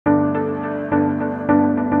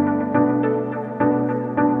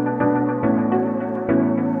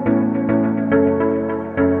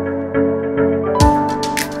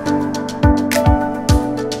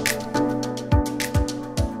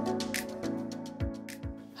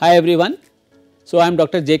Hi everyone. So, I am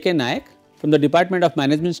Dr. J.K. Nayak from the Department of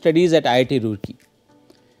Management Studies at I.I.T. Roorkee.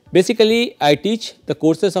 Basically, I teach the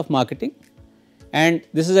courses of marketing, and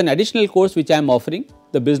this is an additional course which I am offering,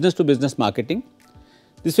 the business to business marketing.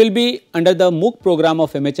 This will be under the MOOC program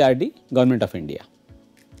of MHRD, Government of India.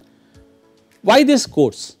 Why this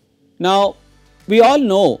course? Now, we all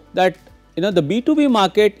know that the B2B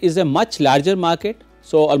market is a much larger market.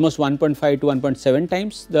 So, almost 1.5 to 1.7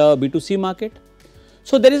 times the B2C market.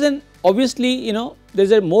 So, there is an obviously there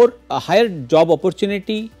is a higher job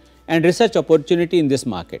opportunity and research opportunity in this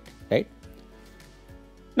market, right.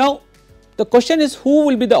 Now, the question is who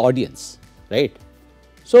will be the audience, right.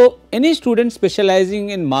 So, any student specializing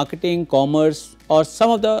in marketing, commerce or some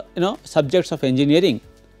of the subjects of engineering,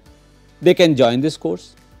 they can join this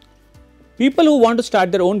course. People who want to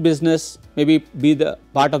start their own business, maybe be the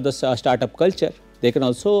part of the startup culture, they can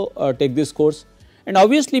also take this course. And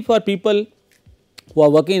obviously, for people who are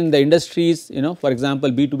working in the industries, for example,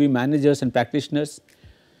 B2B managers and practitioners,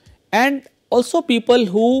 and also people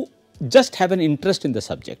who just have an interest in the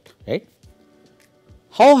subject, right.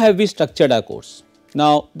 How have we structured our course?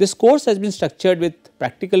 Now, this course has been structured with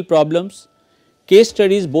practical problems, case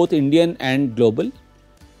studies both Indian and global,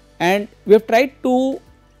 and we have tried to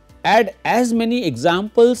add as many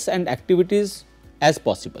examples and activities as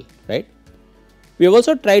possible, right. We have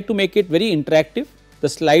also tried to make it very interactive. The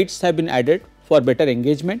slides have been added for better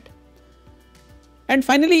engagement. And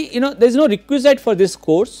finally, there is no requisite for this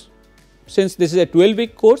course, since this is a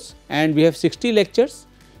 12-week course and we have 60 lectures.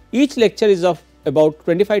 Each lecture is of about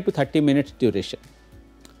 25 to 30 minutes duration.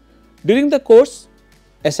 During the course,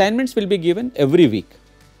 assignments will be given every week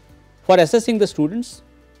for assessing the students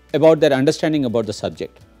about their understanding about the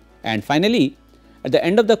subject. And finally, at the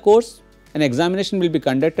end of the course, an examination will be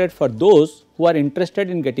conducted for those who are interested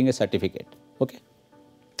in getting a certificate. Okay.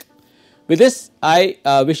 With this, I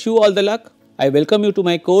wish you all the luck. I welcome you to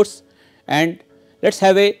my course, and let us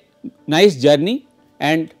have a nice journey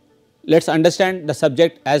and let us understand the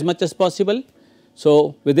subject as much as possible.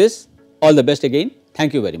 So, with this, all the best again.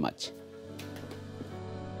 Thank you very much.